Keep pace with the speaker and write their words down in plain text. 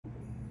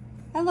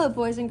Hello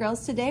boys and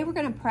girls, today we're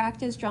going to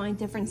practice drawing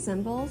different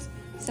symbols.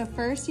 So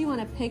first you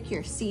want to pick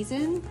your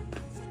season,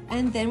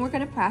 and then we're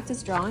going to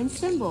practice drawing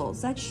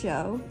symbols that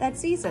show that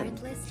season.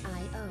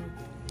 Artlist.io.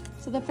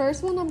 So the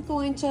first one I'm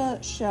going to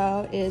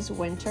show is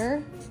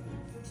winter.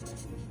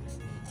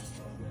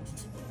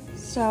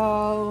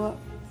 So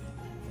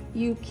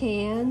you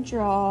can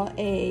draw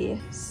a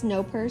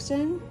snow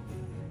person.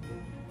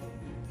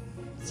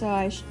 So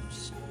I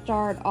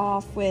start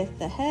off with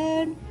the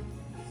head,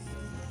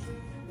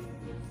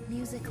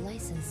 Music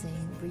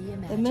licensing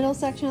reimagined. the middle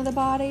section of the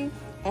body,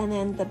 and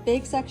then the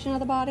big section of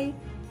the body.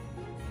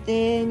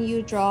 Then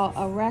you draw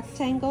a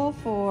rectangle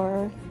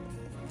for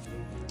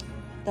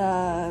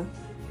the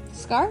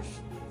scarf,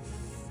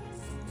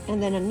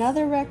 and then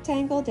another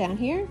rectangle down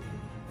here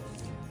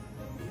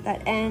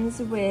that ends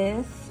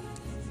with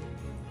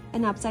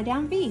an upside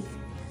down V.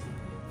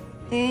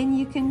 Then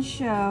you can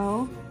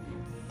show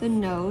the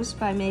nose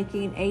by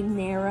making a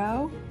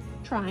narrow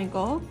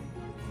triangle,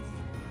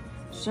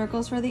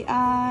 circles for the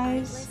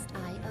eyes,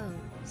 Artlist.io.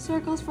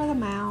 circles for the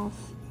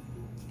mouth.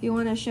 If you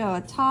want to show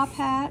a top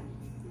hat,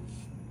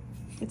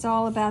 it's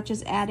all about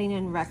just adding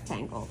in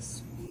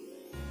rectangles.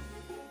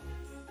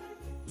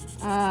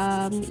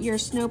 Your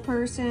snow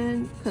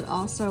person could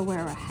also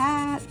wear a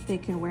hat. They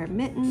can wear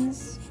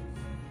mittens.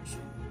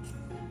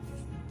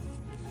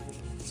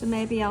 So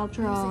maybe I'll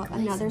draw Music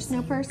another snow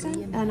licensing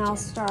person, and I'll reimagined.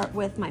 start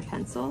with my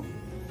pencil.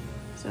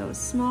 So a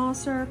small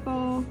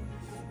circle,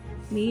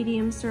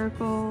 medium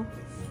circle,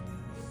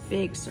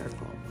 big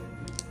circle.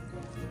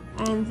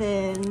 And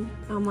then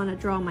I'm gonna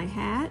draw my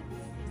hat,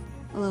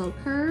 a little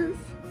curve,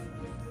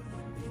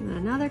 and then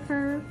another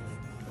curve.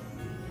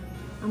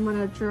 I'm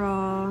gonna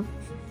draw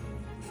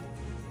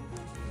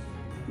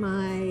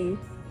my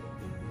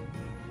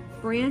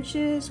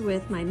branches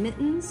with my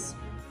mittens.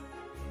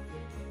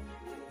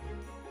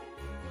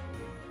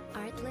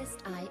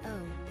 Artlist.io.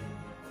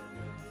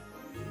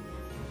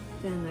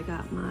 Then I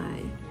got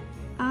my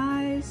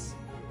eyes,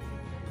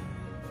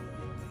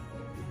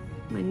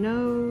 my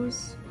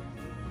nose,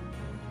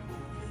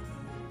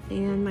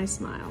 and my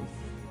smile.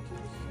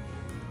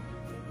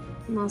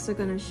 I'm also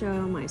going to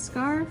show my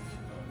scarf.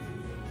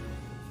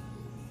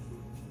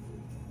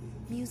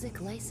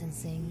 Music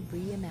licensing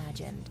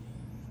reimagined.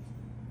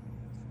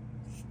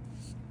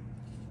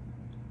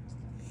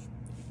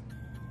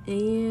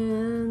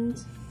 And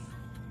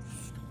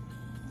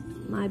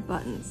my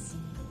buttons.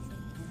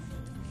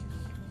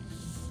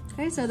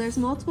 Okay, so there's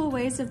multiple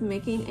ways of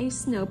making a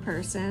snow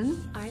person.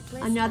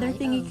 Artlist.io. Another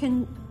thing you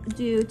can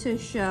do to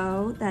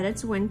show that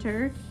it's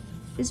winter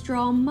is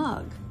draw a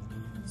mug.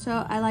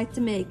 So I like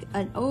to make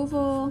an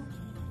oval,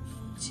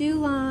 2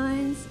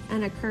 lines,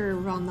 and a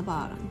curve on the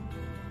bottom.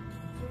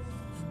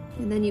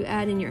 And then you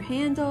add in your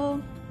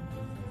handle,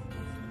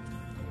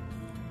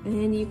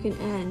 and you can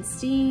add in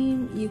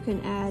steam, you can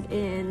add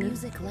in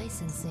Music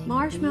licensing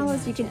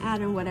marshmallows, you can reimagined.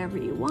 add in whatever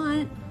you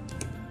want.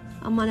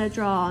 I'm gonna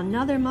draw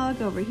another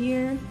mug over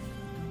here.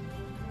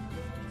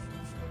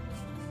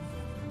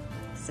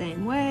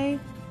 Same way.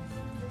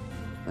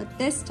 But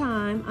this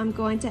time I'm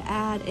going to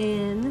add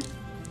in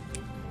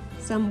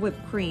some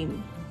whipped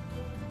cream.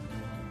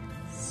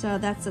 So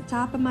that's the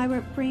top of my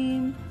whipped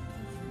cream,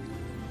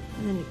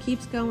 and then it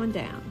keeps going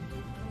down.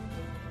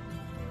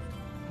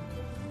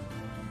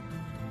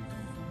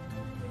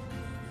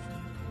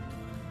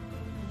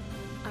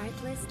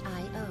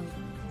 Artlist.io.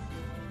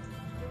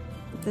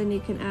 Then you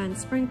can add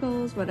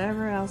sprinkles,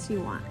 whatever else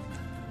you want.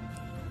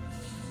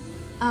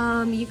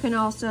 You can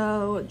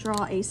also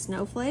draw a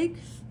snowflake.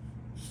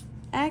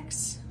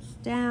 X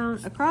down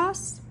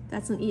across.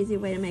 That's an easy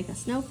way to make a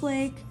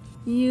snowflake.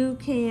 You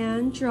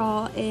can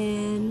draw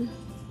in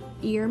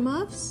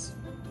earmuffs.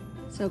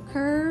 So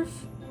curve,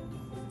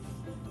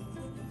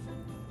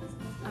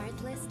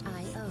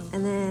 Artlist.io.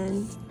 and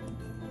then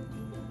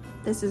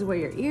this is where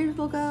your ears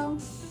will go.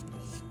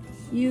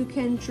 You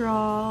can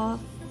draw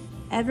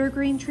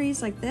evergreen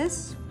trees like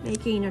this,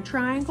 making a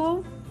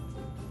triangle,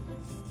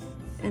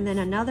 and then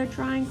another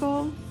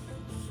triangle,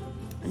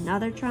 and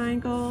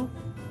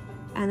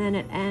then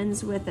it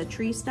ends with a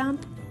tree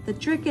stump. The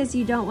trick is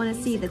you don't want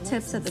to see the Music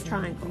tips of the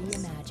licensing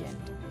triangles. reimagined.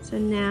 So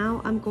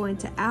now I'm going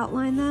to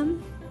outline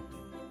them.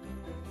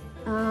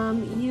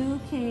 You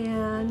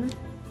can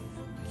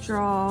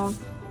draw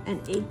an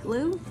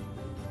igloo.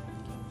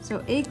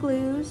 So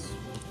igloos,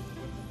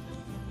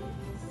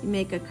 you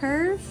make a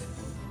curve,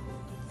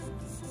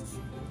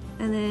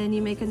 and then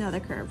you make another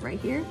curve right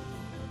here.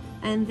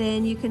 And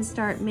then you can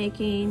start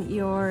making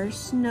your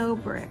snow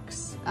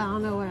bricks. I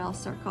don't know what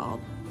else they're called.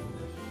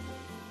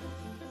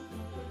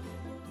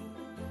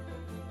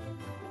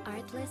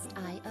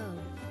 Artlist.io.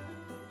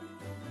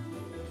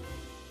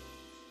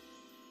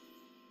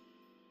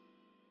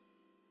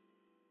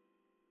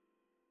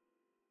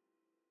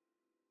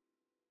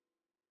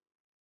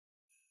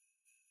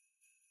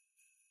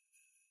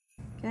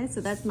 Okay,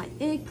 so that's my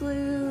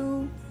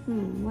igloo.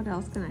 What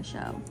else can I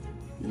show?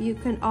 You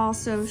can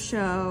also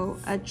show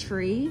a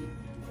tree.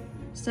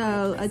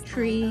 So a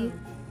tree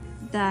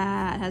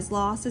that has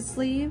lost its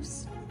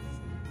leaves.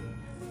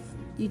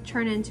 you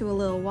turn it into a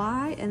little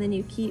Y, and then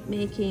you keep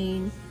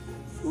making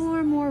more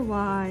and more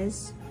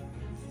Ys.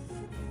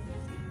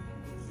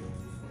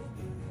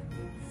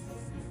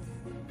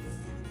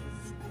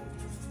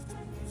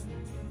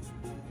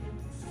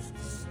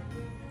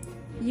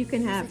 You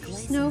can have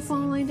snow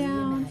falling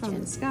down from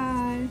the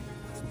sky.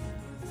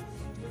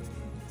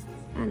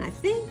 And I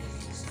think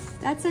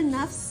that's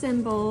enough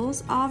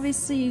symbols.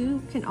 Obviously,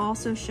 you can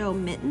also show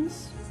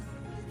mittens.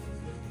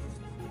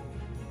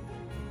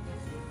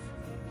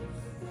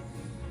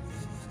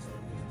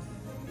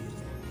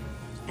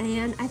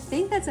 And I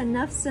think that's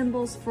enough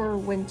symbols for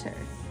winter.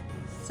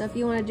 So if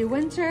you want to do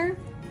winter,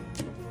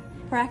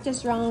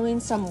 practice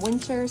drawing some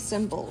winter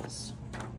symbols.